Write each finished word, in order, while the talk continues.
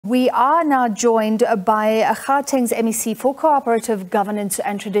We are now joined by Gauteng's MEC for Cooperative Governance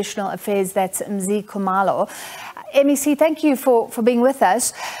and Traditional Affairs, that's Mzi Khumalo. MEC, thank you for being with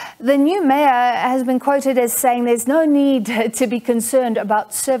us. The new mayor has been quoted as saying there's no need to be concerned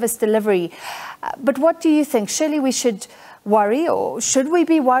about service delivery. But what do you think? Surely we should worry, or should we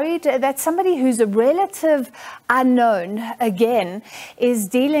be worried that somebody who's a relative unknown, again, is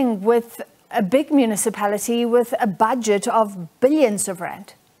dealing with a big municipality with a budget of billions of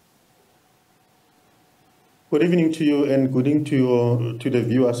rand? Good evening to you and good evening to the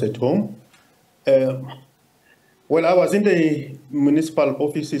viewers at home. Well, I was in the municipal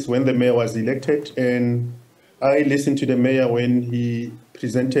offices when the mayor was elected, and I listened to the mayor when he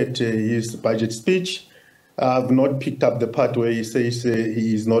presented his budget speech. I have not picked up the part where he says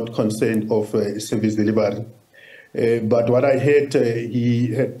he is not concerned of service delivery. But what I heard,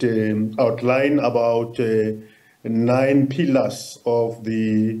 he had outlined about 9 pillars of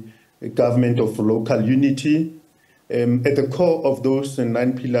the government of local unity. At the core of those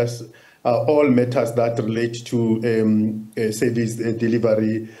 9 pillars are all matters that relate to service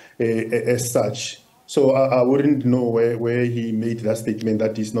delivery as such. So I wouldn't know where he made that statement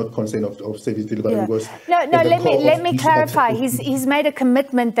that he's not concerned of service delivery. Yeah. Because let me clarify. He's made a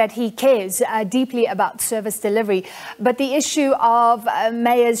commitment that he cares deeply about service delivery. But the issue of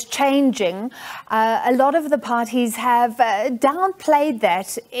mayors changing, a lot of the parties have downplayed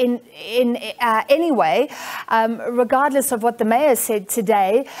that in any way, regardless of what the mayor said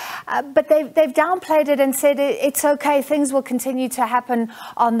today. But they've downplayed it and said it's okay, things will continue to happen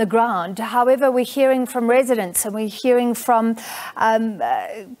on the ground. However, we're hearing from residents and we're hearing from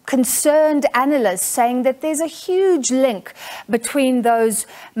concerned analysts saying that there's a huge link between those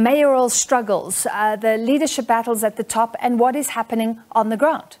mayoral struggles, the leadership battles at the top, and what is happening on the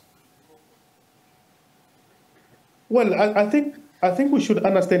ground. Well, I think we should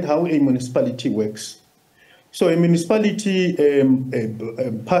understand how a municipality works. So a municipality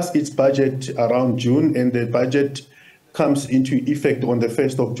passed its budget around June, and the budget comes into effect on the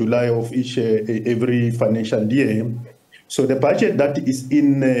 1st of July of every financial year. So the budget that is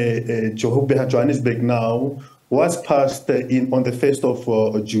in Johannesburg now was passed on the 1st of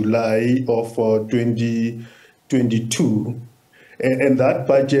July of 2022. And that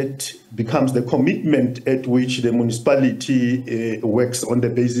budget becomes the commitment at which the municipality works on the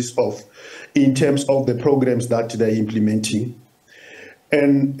basis of, in terms of the programs that they're implementing.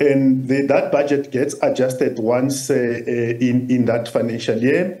 And that budget gets adjusted once in that financial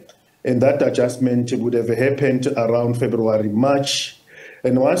year, and that adjustment would have happened around February, March.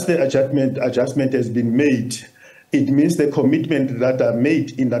 And once the adjustment has been made, it means the commitment that are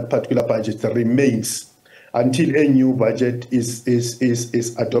made in that particular budget remains until a new budget is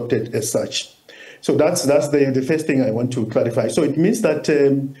adopted as such. So that's the first thing I want to clarify. So it means that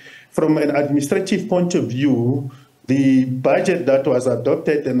from an administrative point of view, the budget that was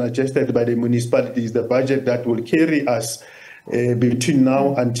adopted and adjusted by the municipality is the budget that will carry us between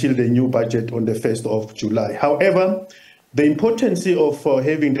now until the new budget on the 1st of July. However, the importance of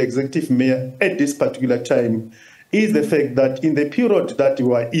having the executive mayor at this particular time is the fact that in the period that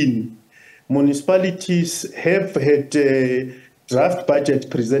we are in, municipalities have had a draft budget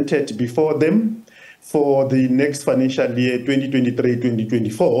presented before them for the next financial year,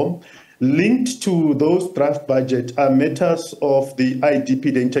 2023-2024. Linked to those draft budget are matters of the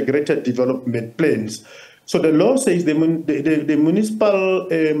IDP, the Integrated Development Plans. So the law says the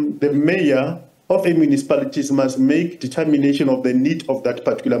mayor of a municipality must make determination of the need of that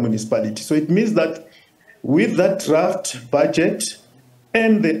particular municipality. So it means that with that draft budget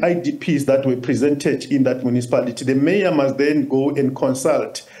and the IDPs that were presented in that municipality, the mayor must then go and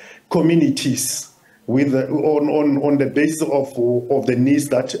consult communities with on the basis of the needs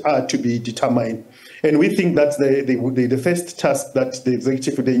that are to be determined. And we think that's the first task that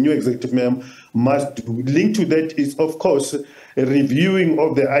the new executive mayor must do. Linked to that is, of course, a reviewing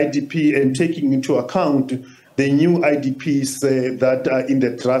of the IDP and taking into account the new IDPs that are in the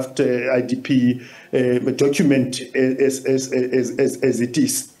draft IDP document as it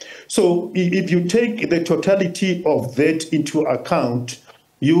is. So if you take the totality of that into account,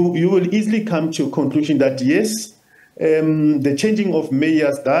 you will easily come to a conclusion that yes, the changing of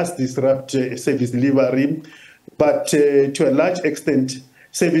mayors does disrupt service delivery, but to a large extent,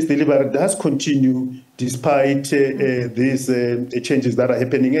 service delivery does continue despite these changes that are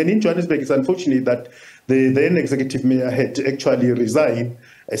happening. And in Johannesburg, it's unfortunate that the then executive mayor had actually resigned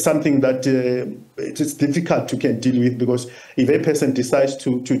something that it is difficult to can deal with, because if a person decides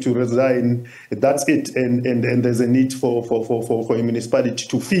to resign, that's it, and there's a need for a municipality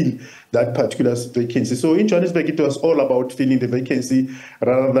to fill that particular vacancy. So in Johannesburg, it was all about filling the vacancy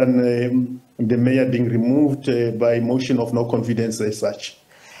rather than the mayor being removed by motion of no confidence as such.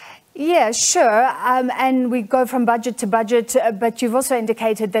 Yeah, sure. And we go from budget to budget, but you've also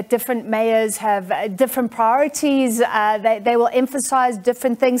indicated that different mayors have different priorities. They will emphasize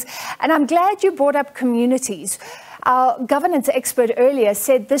different things. And I'm glad you brought up communities. Our governance expert earlier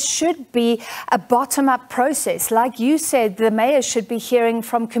said this should be a bottom-up process. Like you said, the mayors should be hearing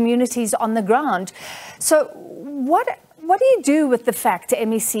from communities on the ground. So what do you do with the fact,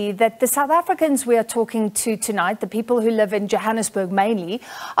 MEC, that the South Africans we are talking to tonight, the people who live in Johannesburg mainly,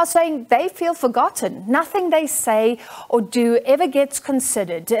 are saying they feel forgotten? Nothing they say or do ever gets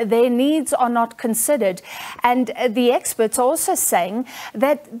considered. Their needs are not considered. And the experts are also saying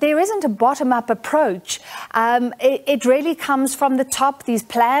that there isn't a bottom-up approach. It really comes from the top. These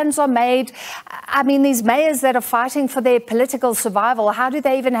plans are made. I mean, these mayors that are fighting for their political survival, how do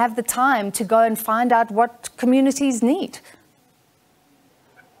they even have the time to go and find out what communities need?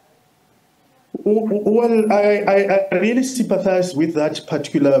 Well, I really sympathize with that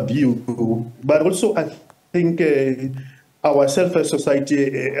particular view, but also I think ourselves as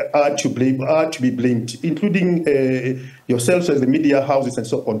society are to be blamed, including yourselves as the media houses and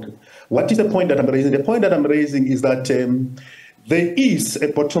so on. What is the point that I'm raising? The point that I'm raising is that there is a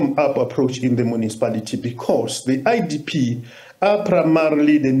bottom-up approach in the municipality, because the IDP are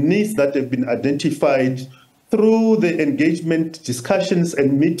primarily the needs that have been identified through the engagement, discussions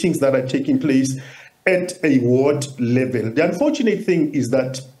and meetings that are taking place at a ward level. The unfortunate thing is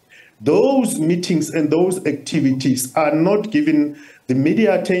that those meetings and those activities are not given the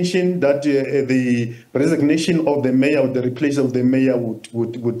media attention that the resignation of the mayor or the replacement of the mayor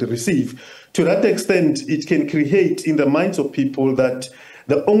would receive. To that extent, it can create in the minds of people that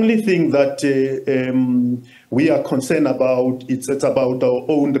the only thing that we are concerned about, it's about our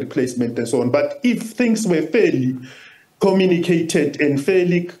own replacement and so on. But if things were fairly communicated and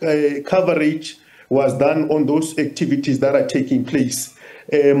fairly coverage was done on those activities that are taking place,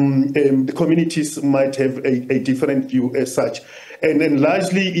 the communities might have a different view as such. And then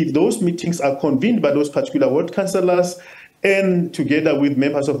largely, if those meetings are convened by those particular ward councillors and together with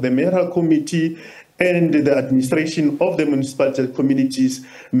members of the mayoral committee and the administration of the municipality communities,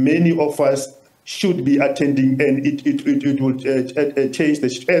 many of us should be attending, and it will change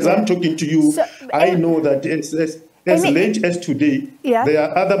the. As I'm talking to you, so, I know that as late as today, there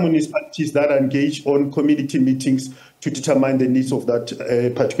are other municipalities that are engaged on community meetings to determine the needs of that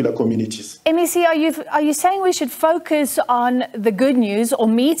particular communities. MEC, are you saying we should focus on the good news or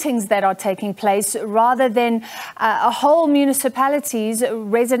meetings that are taking place rather than a whole municipalities,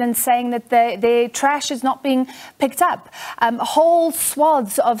 residents saying that their trash is not being picked up? Whole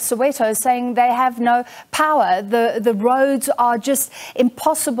swaths of Soweto saying they have no power. The roads are just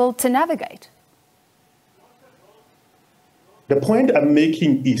impossible to navigate. The point I'm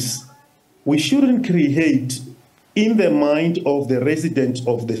making is we shouldn't create in the mind of the residents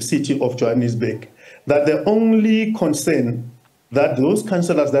of the city of Johannesburg that the only concern that those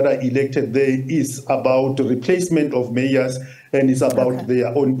councillors that are elected there is about the replacement of mayors and it's about their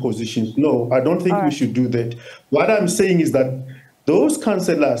own positions. No, I don't think we should do that. What I'm saying is that those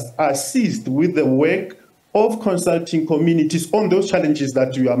councillors assist with the work of consulting communities on those challenges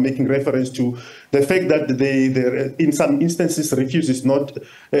that you are making reference to. The fact that they in some instances refuse is not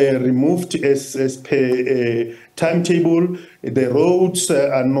removed as per timetable. The roads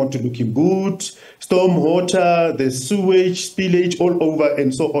are not looking good. Storm water, the sewage, spillage all over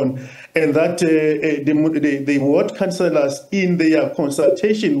and so on. And that the ward councillors in their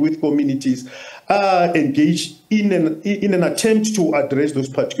consultation with communities are engaged in an attempt to address those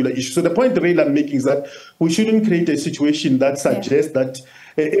particular issues. So the point really I'm making is that we shouldn't create a situation that suggests that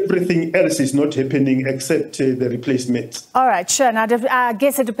everything else is not happening except the replacement. All right, sure. Now, I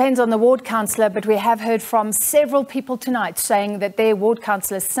guess it depends on the ward councillor, but we have heard from several people tonight saying that their ward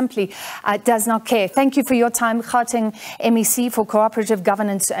councillor simply does not care. Thank you for your time, Gauteng MEC for Cooperative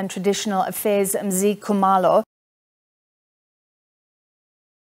Governance and Traditional Affairs, Mzi Khumalo.